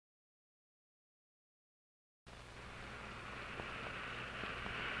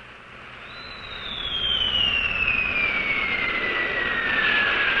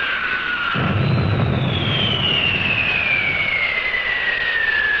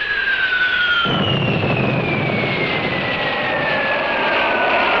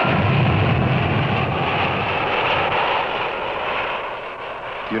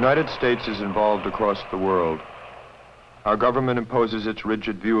United States is involved across the world. Our government imposes its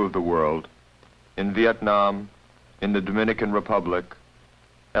rigid view of the world in Vietnam, in the Dominican Republic,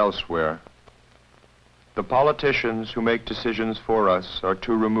 elsewhere. The politicians who make decisions for us are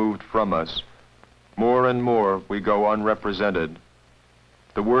too removed from us. More and more we go unrepresented.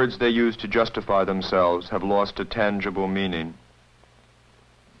 The words they use to justify themselves have lost a tangible meaning.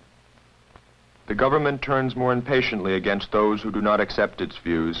 The government turns more impatiently against those who do not accept its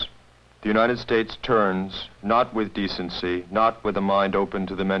views. The United States turns, not with decency, not with a mind open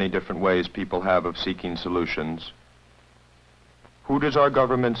to the many different ways people have of seeking solutions. Who does our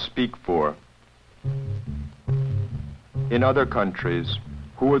government speak for? In other countries,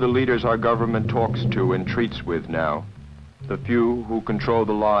 who are the leaders our government talks to and treats with now? The few who control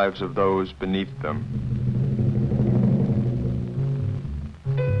the lives of those beneath them.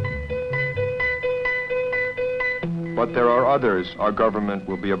 But there are others our government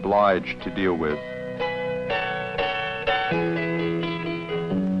will be obliged to deal with.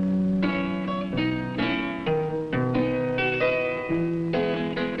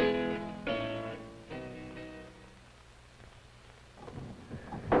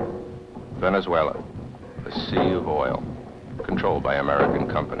 Venezuela, a sea of oil, controlled by American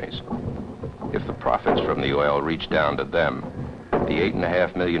companies. If the profits from the oil reached down to them, the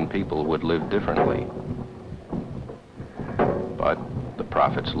 8.5 million people would live differently. But the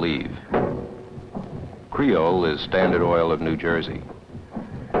profits leave. Creole is Standard Oil of New Jersey.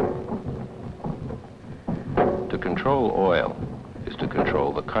 To control oil is to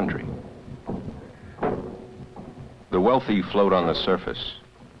control the country. The wealthy float on the surface.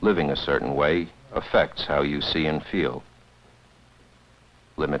 Living a certain way affects how you see and feel,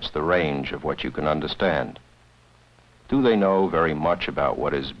 limits the range of what you can understand. Do they know very much about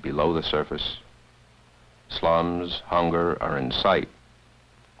what is below the surface? Slums, hunger are in sight.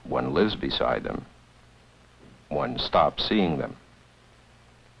 One lives beside them. One stops seeing them.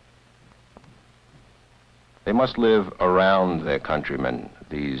 They must live around their countrymen,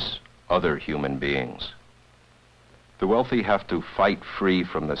 these other human beings. The wealthy have to fight free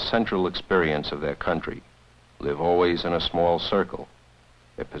from the central experience of their country, live always in a small circle.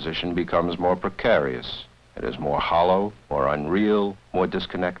 Their position becomes more precarious. It is more hollow, more unreal, more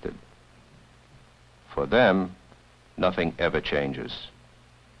disconnected. For them, nothing ever changes.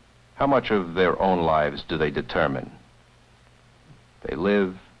 How much of their own lives do they determine? They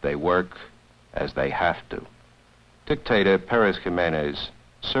live, they work, as they have to. Dictator Perez Jimenez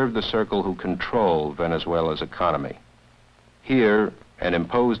served the circle who control Venezuela's economy. Here, an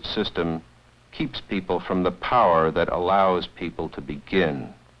imposed system keeps people from the power that allows people to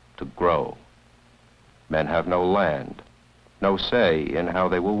begin, to grow. Men have no land, no say in how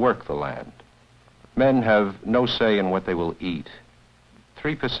they will work the land. Men have no say in what they will eat.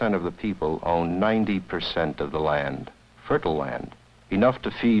 3% of the people own 90% of the land, fertile land, enough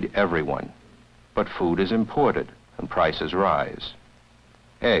to feed everyone. But food is imported and prices rise.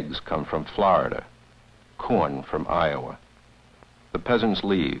 Eggs come from Florida, corn from Iowa. The peasants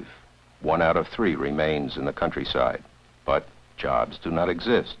leave. 1 out of 3 remains in the countryside. But jobs do not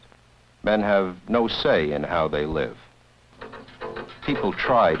exist. Men have no say in how they live. People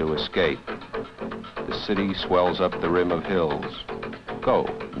try to escape. The city swells up the rim of hills. Go,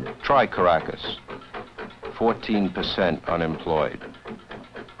 try Caracas. 14% unemployed.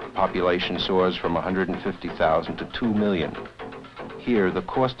 Population soars from 150,000 to 2 million. Here, the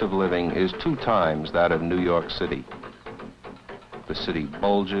cost of living is 2 times that of New York City. The city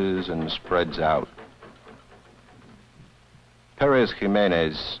bulges and spreads out. Perez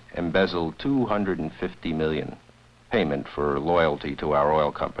Jimenez embezzled $250 million, payment for loyalty to our oil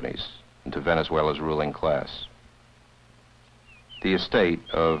companies and to Venezuela's ruling class. The estate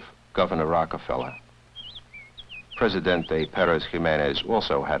of Governor Rockefeller. Presidente Perez Jimenez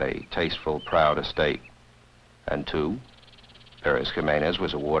also had a tasteful, proud estate. And 2, Perez Jimenez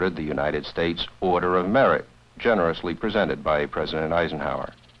was awarded the United States Order of Merit, generously presented by President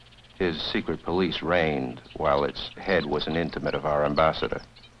Eisenhower. His secret police reigned while its head was an intimate of our ambassador.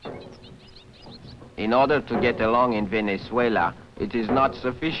 In order to get along in Venezuela, it is not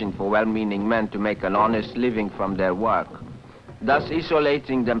sufficient for well-meaning men to make an honest living from their work, thus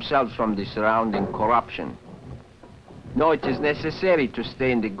isolating themselves from the surrounding corruption. No, it is necessary to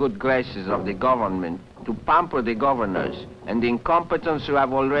stay in the good graces of the government, to pamper the governors, and the incompetents who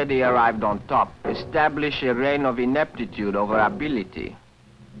have already arrived on top, establish a reign of ineptitude over ability.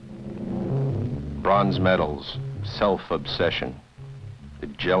 Bronze medals, self-obsession, the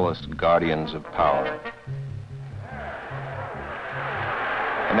jealous guardians of power.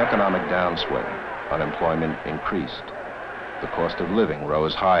 An economic downswing, unemployment increased. The cost of living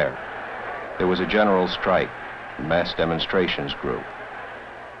rose higher. There was a general strike. Mass demonstrations grew.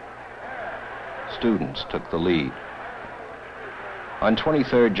 Students took the lead. On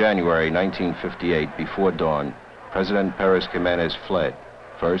 23 January 1958, before dawn, President Perez Jimenez fled,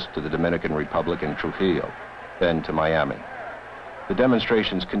 first to the Dominican Republic in Trujillo, then to Miami. The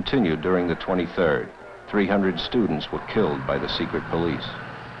demonstrations continued during the 23rd. 300 students were killed by the secret police.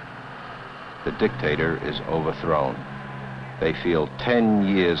 The dictator is overthrown. They feel 10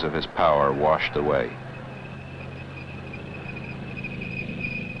 years of his power washed away.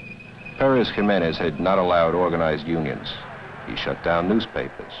 Perez Jimenez had not allowed organized unions. He shut down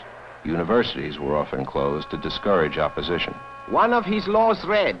newspapers. Universities were often closed to discourage opposition. One of his laws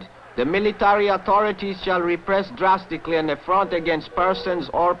read, "The military authorities shall repress drastically an affront against persons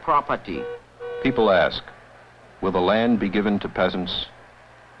or property." People ask, will the land be given to peasants?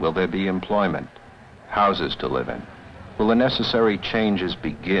 Will there be employment, houses to live in? Will the necessary changes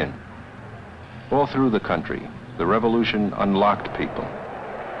begin? All through the country, the revolution unlocked people.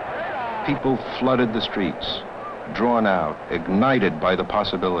 People flooded the streets, drawn out, ignited by the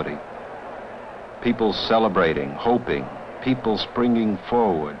possibility. People celebrating, hoping, people springing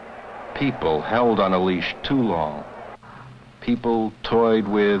forward, people held on a leash too long, people toyed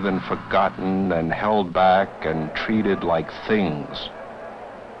with and forgotten and held back and treated like things.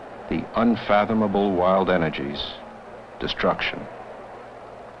 The unfathomable wild energies, destruction,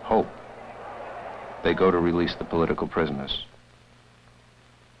 hope. They go to release the political prisoners.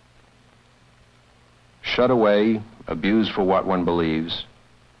 Shut away, abused for what one believes,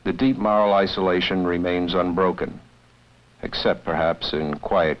 the deep moral isolation remains unbroken, except perhaps in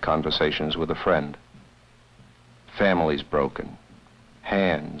quiet conversations with a friend. Families broken,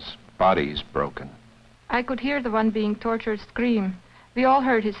 hands, bodies broken. I could hear the one being tortured scream. We all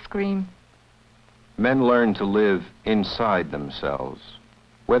heard his scream. Men learn to live inside themselves.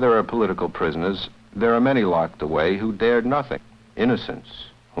 Where there are political prisoners, there are many locked away who dared nothing, innocents,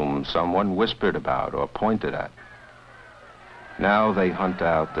 whom someone whispered about or pointed at. Now they hunt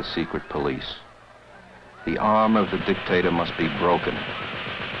out the secret police. The arm of the dictator must be broken.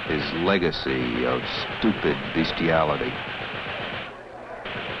 His legacy of stupid bestiality.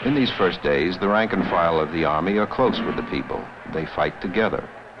 In these first days, the rank and file of the army are close with the people. They fight together.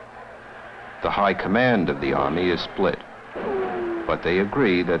 The high command of the army is split. But they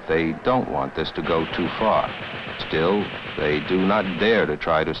agree that they don't want this to go too far. Still, they do not dare to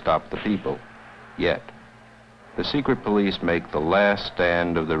try to stop the people, yet. The secret police make the last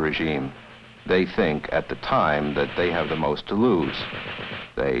stand of the regime. They think at the time that they have the most to lose.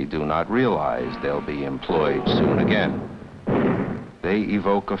 They do not realize they'll be employed soon again. They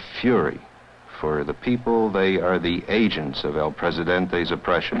evoke a fury. For the people, they are the agents of El Presidente's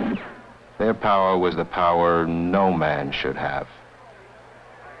oppression. Their power was the power no man should have.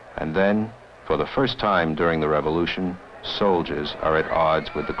 And then, for the first time during the revolution, soldiers are at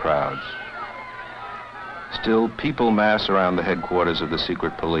odds with the crowds. Still, people mass around the headquarters of the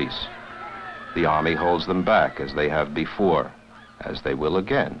secret police. The army holds them back as they have before, as they will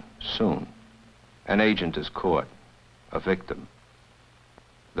again, soon. An agent is caught, a victim.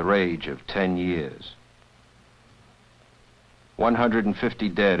 The rage of 10 years. 150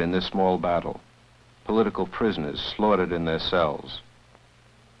 dead in this small battle. Political prisoners slaughtered in their cells.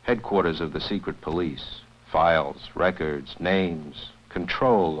 Headquarters of the secret police. Files, records, names,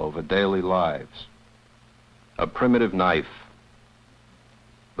 control over daily lives. A primitive knife.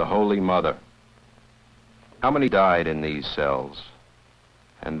 The Holy Mother. How many died in these cells?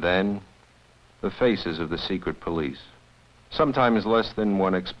 And then, the faces of the secret police. Sometimes less than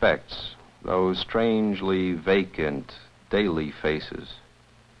one expects. Those strangely vacant, daily faces.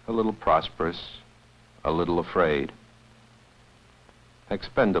 A little prosperous, a little afraid.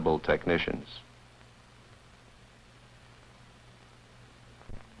 Expendable technicians.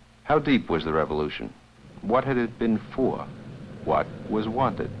 How deep was the revolution? What had it been for? What was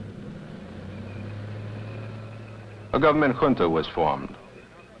wanted? A government junta was formed.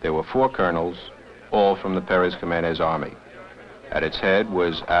 There were 4 colonels, all from the Perez Jimenez army. At its head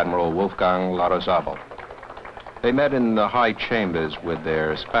was Admiral Wolfgang Larrazabal. They met in the high chambers with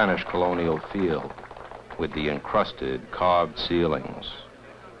their Spanish colonial feel, with the encrusted, carved ceilings.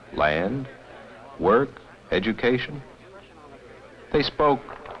 Land, work, education. They spoke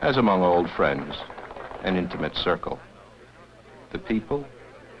as among old friends, an intimate circle. The people?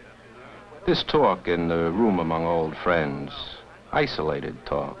 This talk in the room among old friends, isolated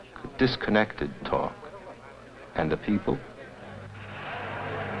talk, disconnected talk. And the people?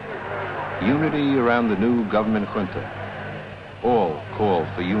 Unity around the new government junta. all call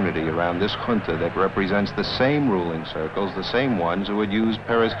for unity around this junta that represents the same ruling circles, the same ones who had used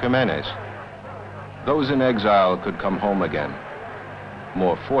Perez Jimenez. Those in exile could come home again.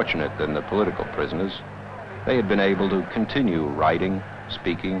 More fortunate than the political prisoners, they had been able to continue writing,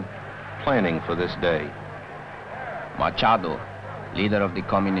 speaking, planning for this day. Machado, leader of the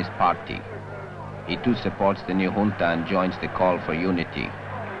Communist Party. He too supports the new junta and joins the call for unity.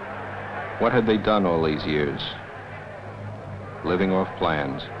 What had they done all these years? Living off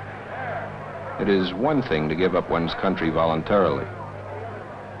plans. It is one thing to give up one's country voluntarily.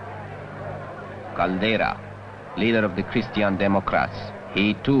 Caldera, leader of the Christian Democrats.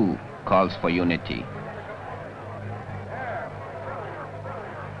 He too calls for unity.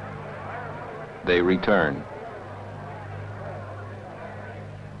 They return.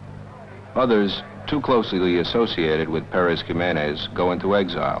 Others, too closely associated with Perez Jimenez, go into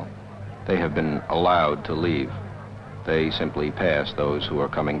exile. They have been allowed to leave. They simply pass those who are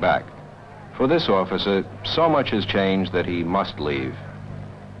coming back. For this officer, so much has changed that he must leave.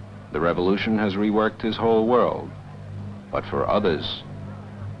 The revolution has reworked his whole world. But for others,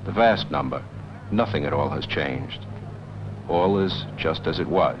 the vast number, nothing at all has changed. All is just as it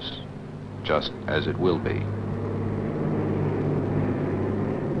was, just as it will be.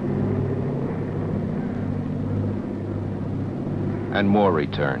 And more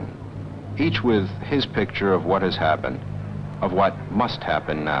return, each with his picture of what has happened, of what must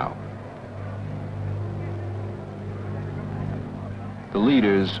happen now. The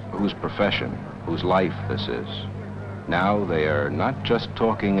leaders whose profession, whose life this is, now they are not just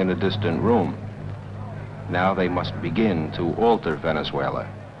talking in a distant room. Now they must begin to alter Venezuela,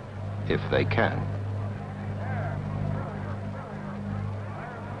 if they can.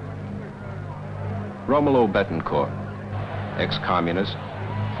 Romulo Betancourt, ex-communist,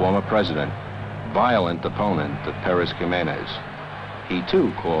 former president, violent opponent of Perez Jimenez. He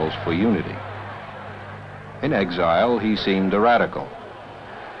too calls for unity. In exile, he seemed a radical.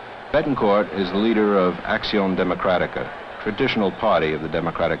 Betancourt is the leader of Acción Democrática, traditional party of the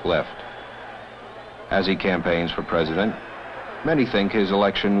democratic left. As he campaigns for president, many think his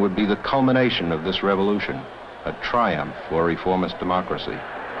election would be the culmination of this revolution, a triumph for reformist democracy.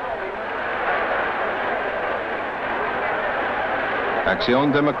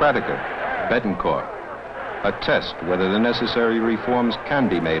 Acción Democrática, Betancourt, a test whether the necessary reforms can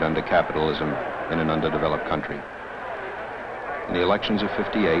be made under capitalism in an underdeveloped country. In the elections of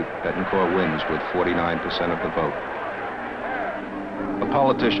 '58, Betancourt wins with 49% of the vote. A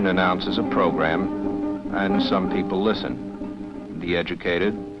politician announces a program, and some people listen. The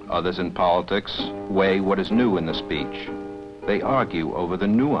educated, others in politics, weigh what is new in the speech. They argue over the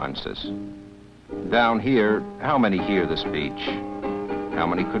nuances. Down here, how many hear the speech? How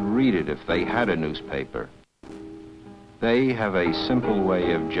many could read it if they had a newspaper? They have a simple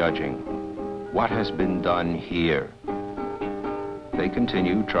way of judging what has been done here. They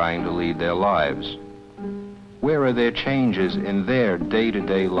continue trying to lead their lives. Where are their changes in their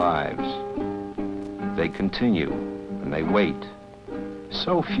day-to-day lives? They continue and they wait.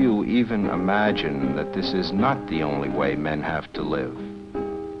 So few even imagine that this is not the only way men have to live.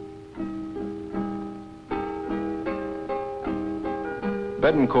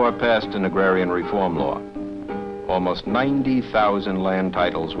 Betancourt passed an agrarian reform law. Almost 90,000 land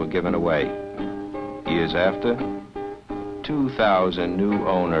titles were given away. Years after, 2,000 new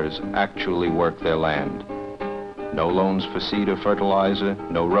owners actually work their land. No loans for seed or fertilizer,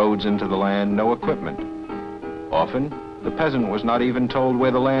 no roads into the land, no equipment. Often, the peasant was not even told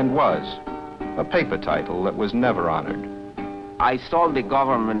where the land was, a paper title that was never honored. I sold the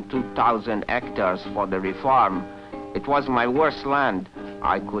government 2,000 hectares for the reform. It was my worst land.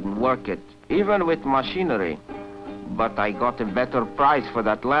 I couldn't work it, even with machinery. But I got a better price for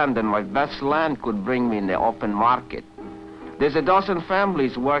that land than my best land could bring me in the open market. There's a dozen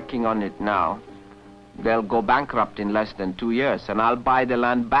families working on it now. They'll go bankrupt in less than 2 years, and I'll buy the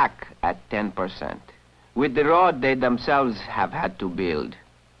land back at 10%. With the road they themselves have had to build.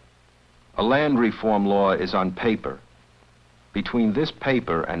 A land reform law is on paper. Between this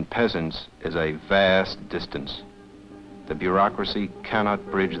paper and peasants is a vast distance. The bureaucracy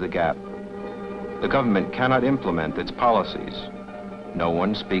cannot bridge the gap. The government cannot implement its policies. No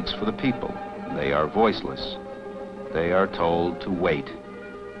one speaks for the people. They are voiceless. They are told to wait.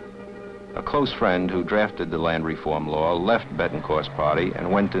 A close friend who drafted the land reform law left Betancourt's party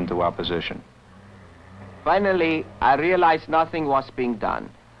and went into opposition. Finally, I realized nothing was being done.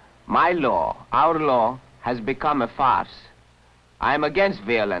 My law, our law, has become a farce. I am against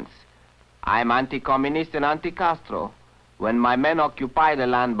violence. I am anti-communist and anti-Castro. When my men occupy the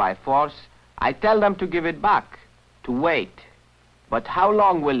land by force, I tell them to give it back, to wait. But how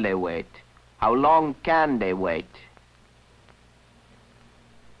long will they wait? How long can they wait?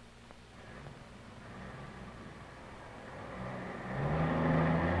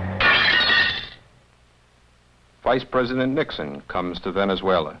 Vice President Nixon comes to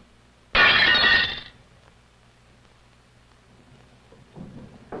Venezuela.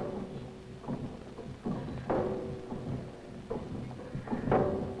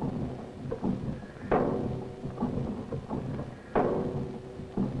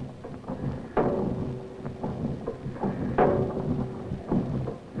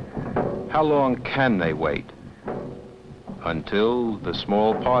 How long can they wait? Until the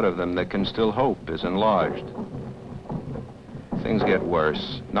small part of them that can still hope is enlarged. Things get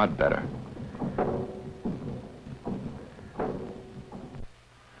worse, not better.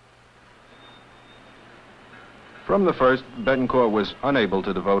 From the first, Betancourt was unable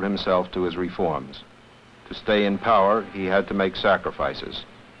to devote himself to his reforms. To stay in power, he had to make sacrifices.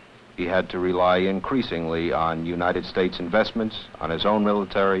 He had to rely increasingly on United States investments, on his own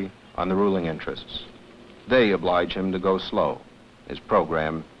military, on the ruling interests. They oblige him to go slow. His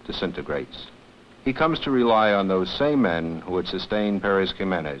program disintegrates. He comes to rely on those same men who had sustained Perez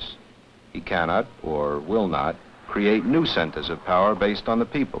Jimenez. He cannot, or will not, create new centers of power based on the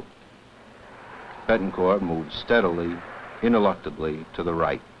people. Betancourt moves steadily, ineluctably to the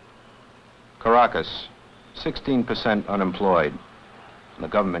right. Caracas, 16% unemployed. The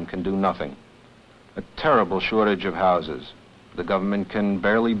government can do nothing. A terrible shortage of houses. The government can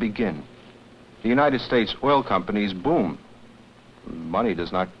barely begin. The United States oil companies boom. Money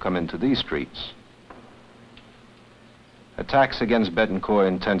does not come into these streets. Attacks against Betancourt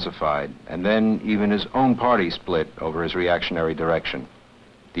intensified, and then even his own party split over his reactionary direction.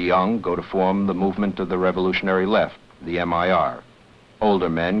 The young go to form the movement of the revolutionary left, the MIR. Older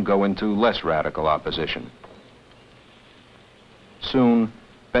men go into less radical opposition. Soon,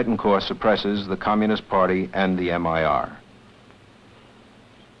 Betancourt suppresses the Communist Party and the MIR.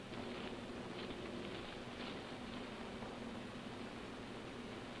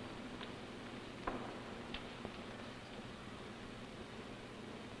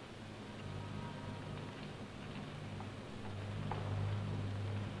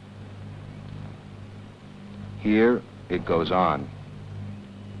 Here, it goes on.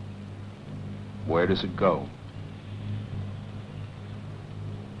 Where does it go?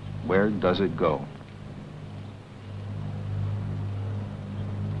 Where does it go?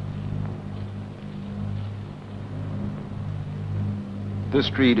 This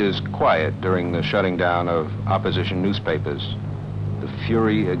street is quiet during the shutting down of opposition newspapers. The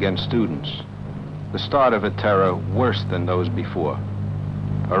fury against students. The start of a terror worse than those before.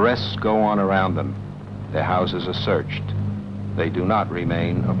 Arrests go on around them. Their houses are searched. They do not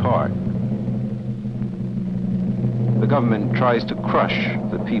remain apart. The government tries to crush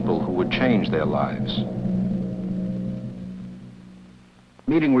the people who would change their lives.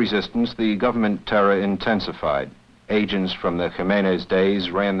 Meeting resistance, the government terror intensified. Agents from the Jimenez days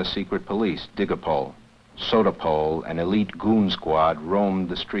ran the secret police, Digapol. Sotapol, an elite goon squad, roamed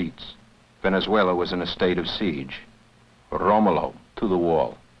the streets. Venezuela was in a state of siege. Romulo, to the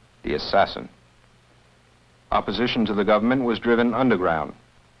wall, the assassin. Opposition to the government was driven underground.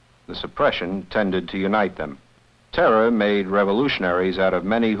 The suppression tended to unite them. Terror made revolutionaries out of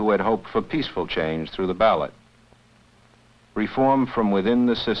many who had hoped for peaceful change through the ballot. Reform from within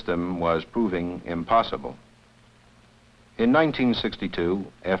the system was proving impossible. In 1962,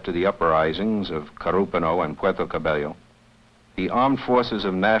 after the uprisings of Carúpano and Puerto Cabello, the Armed Forces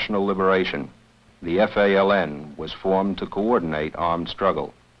of National Liberation, the FALN, was formed to coordinate armed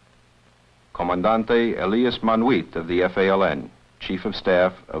struggle. Comandante Elias Manuit of the FALN, Chief of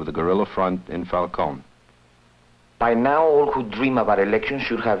Staff of the guerrilla front in FALN. By now, all who dream about elections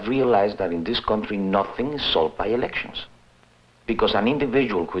should have realized that in this country nothing is solved by elections. Because an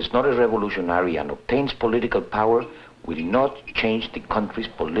individual who is not a revolutionary and obtains political power will not change the country's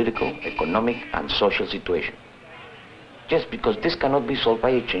political, economic, and social situation. Just because this cannot be solved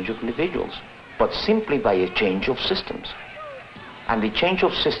by a change of individuals, but simply by a change of systems. And the change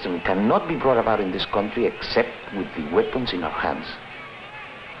of system cannot be brought about in this country except with the weapons in our hands.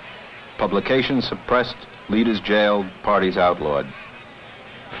 Publications suppressed, leaders jailed, parties outlawed.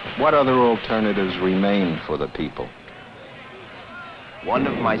 What other alternatives remain for the people? One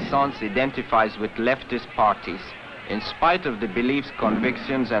of my sons identifies with leftist parties, in spite of the beliefs,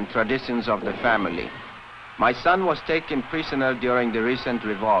 convictions, and traditions of the family. My son was taken prisoner during the recent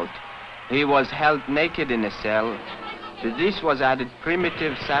revolt. He was held naked in a cell. To this was added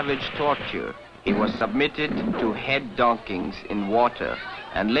primitive, savage torture. He was submitted to head dunkings in water,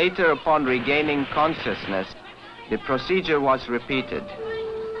 and later, upon regaining consciousness, The procedure was repeated.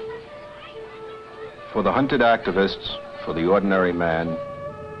 For the hunted activists, for the ordinary man,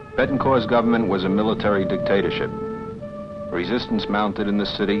 Betancourt's government was a military dictatorship. Resistance mounted in the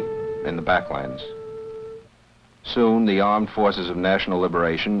city and the backlands. Soon, the armed forces of national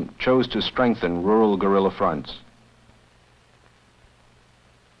liberation chose to strengthen rural guerrilla fronts.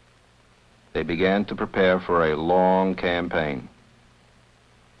 They began to prepare for a long campaign.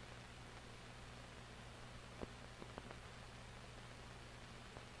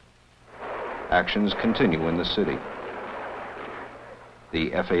 Actions continue in the city.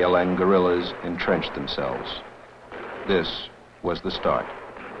 The FALN guerrillas entrenched themselves. This was the start.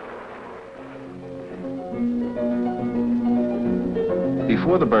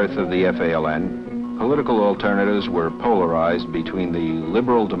 Before the birth of the FALN, political alternatives were polarized between the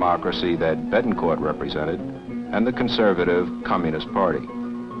liberal democracy that Betancourt represented and the conservative Communist Party.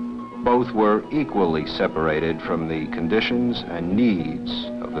 Both were equally separated from the conditions and needs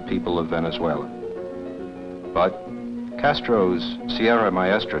of the people of Venezuela. But Castro's Sierra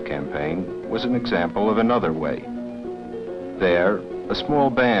Maestra campaign was an example of another way. There, a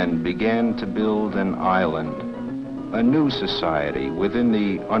small band began to build an island, a new society within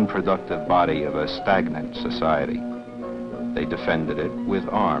the unproductive body of a stagnant society. They defended it with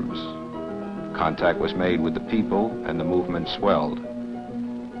arms. Contact was made with the people and the movement swelled.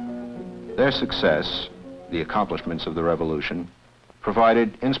 Their success, the accomplishments of the revolution,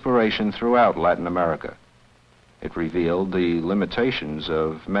 provided inspiration throughout Latin America. It revealed the limitations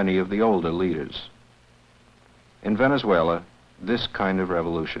of many of the older leaders. In Venezuela, this kind of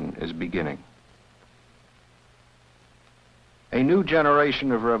revolution is beginning. A new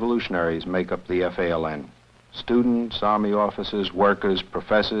generation of revolutionaries make up the FALN. Students, army officers, workers,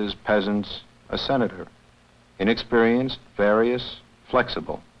 professors, peasants, a senator. Inexperienced, various,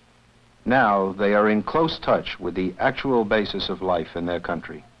 flexible. Now they are in close touch with the actual basis of life in their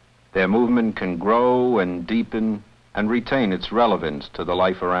country. Their movement can grow and deepen and retain its relevance to the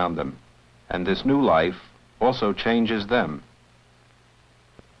life around them. And this new life also changes them.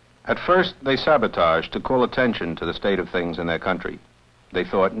 At first, they sabotaged to call attention to the state of things in their country. They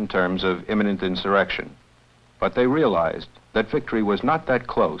thought in terms of imminent insurrection. But they realized that victory was not that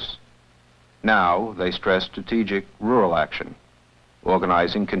close. Now they stress strategic rural action.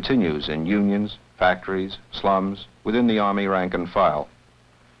 Organizing continues in unions, factories, slums, within the army rank and file.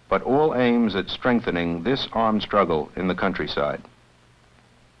 But all aims at strengthening this armed struggle in the countryside.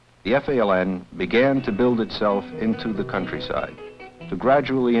 The FALN began to build itself into the countryside, to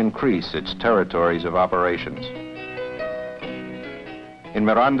gradually increase its territories of operations. In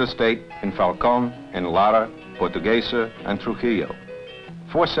Miranda State, in Falcón, in Lara, Portuguesa, and Trujillo,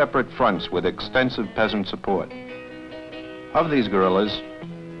 4 separate fronts with extensive peasant support. Of these guerrillas,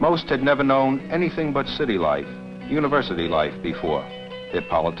 most had never known anything but city life, university life before. Their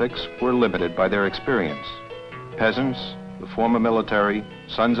politics were limited by their experience. Peasants, the former military,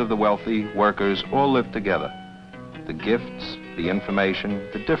 sons of the wealthy, workers, all lived together. The gifts, the information,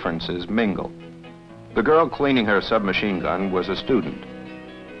 the differences mingle. The girl cleaning her submachine gun was a student.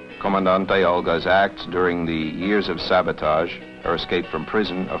 Comandante Olga's acts during the years of sabotage, her escape from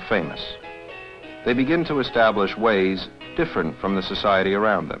prison, are famous. They begin to establish ways different from the society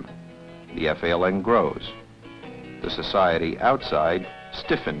around them. The FALN grows. The society outside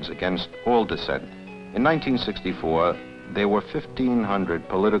stiffens against all dissent. In 1964, there were 1,500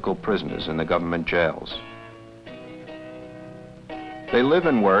 political prisoners in the government jails. They live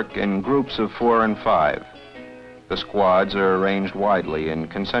and work in groups of 4 and 5. The squads are arranged widely in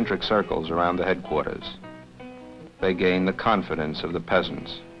concentric circles around the headquarters. They gain the confidence of the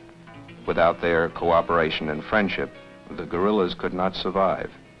peasants. Without their cooperation and friendship, the guerrillas could not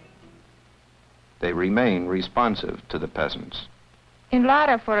survive. They remain responsive to the peasants. In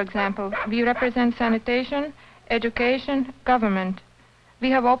Lara, for example, we represent sanitation, education, government.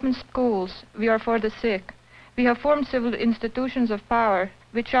 We have open schools. We are for the sick. We have formed civil institutions of power,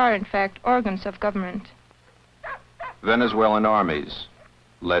 which are, in fact, organs of government. Venezuelan armies,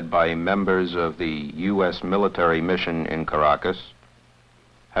 led by members of the U.S. military mission in Caracas,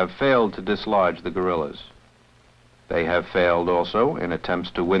 have failed to dislodge the guerrillas. They have failed also in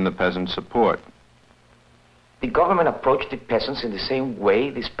attempts to win the peasants' support. The government approached the peasants in the same way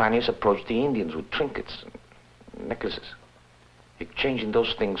the Spaniards approached the Indians, with trinkets and necklaces, exchanging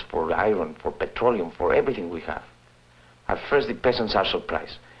those things for iron, for petroleum, for everything we have. At first, the peasants are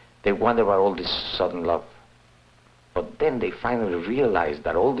surprised. They wonder about all this sudden love. But then they finally realize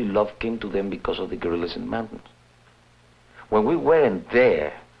that all the love came to them because of the guerrillas in the mountains. When we weren't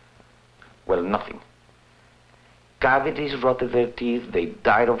there, well, nothing. Cavities rotted their teeth, they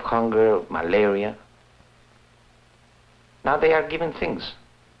died of hunger, malaria. Now they are given things.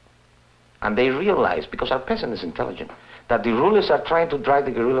 And they realize, because our president is intelligent, that the rulers are trying to drive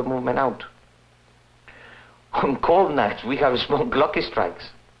the guerrilla movement out. On cold nights, we have smoked lucky strikes.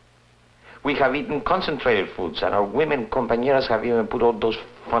 We have eaten concentrated foods, and our women compañeras have even put all those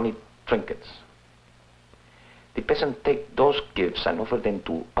funny trinkets. The peasants take those gifts and offer them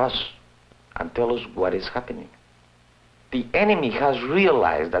to us and tell us what is happening. The enemy has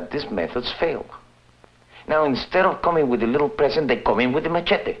realized that these methods fail. Now, instead of coming with a little present, they come in with a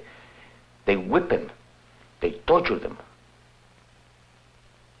machete. They whip them. They torture them.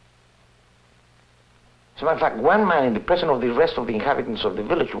 As a matter of fact, one man, in the presence of the rest of the inhabitants of the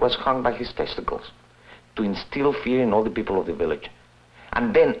village, was hung by his testicles to instill fear in all the people of the village.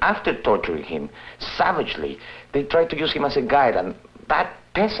 And then, after torturing him savagely, they tried to use him as a guide, and that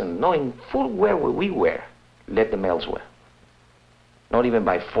peasant, knowing full well where we were, led them elsewhere. Not even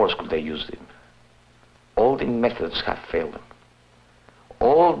by force could they use him. All the methods have failed them.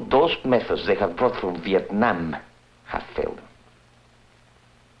 All those methods they have brought from Vietnam have failed them.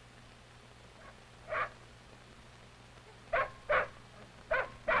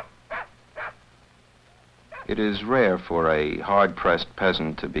 It is rare for a hard-pressed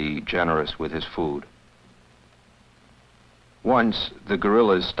peasant to be generous with his food. Once, the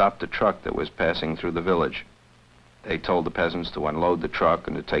guerrillas stopped a truck that was passing through the village. They told the peasants to unload the truck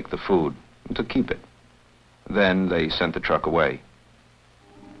and to take the food, and to keep it. Then they sent the truck away.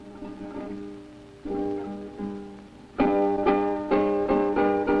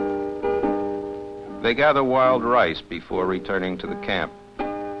 They gather wild rice before returning to the camp.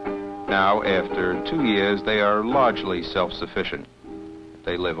 Now, after 2 years, they are largely self-sufficient.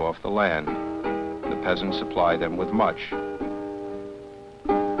 They live off the land. The peasants supply them with much.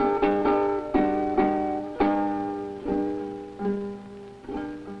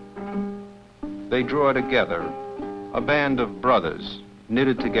 They draw together, a band of brothers,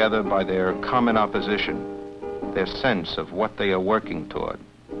 knitted together by their common opposition, their sense of what they are working toward,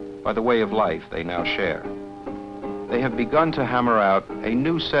 by the way of life they now share. They have begun to hammer out a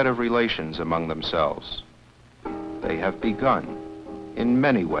new set of relations among themselves. They have begun, in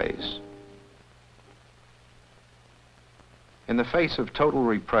many ways. In the face of total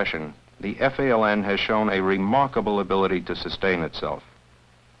repression, the FALN has shown a remarkable ability to sustain itself.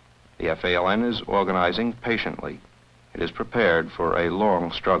 The FALN is organizing patiently. It is prepared for a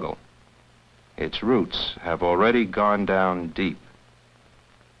long struggle. Its roots have already gone down deep.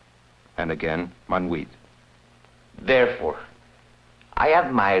 And again, Manwit. Therefore, I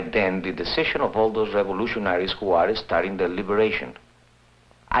admire then the decision of all those revolutionaries who are starting their liberation.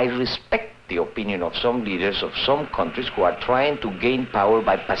 I respect the opinion of some leaders of some countries who are trying to gain power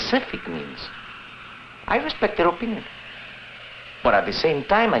by pacific means. I respect their opinion. But at the same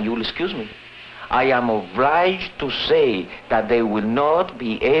time, and you will excuse me, I am obliged to say that they will not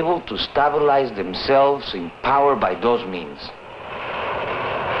be able to stabilize themselves in power by those means.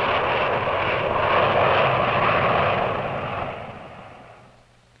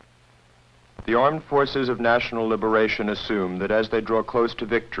 The armed forces of national liberation assume that as they draw close to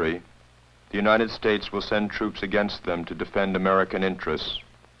victory, the United States will send troops against them to defend American interests.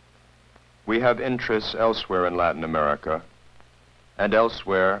 We have interests elsewhere in Latin America, and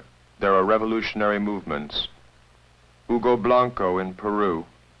elsewhere there are revolutionary movements. Hugo Blanco in Peru,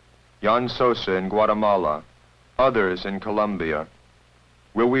 Jan Sosa in Guatemala, others in Colombia.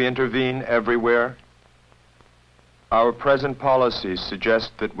 Will we intervene everywhere? Our present policies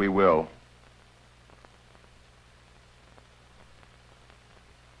suggest that we will.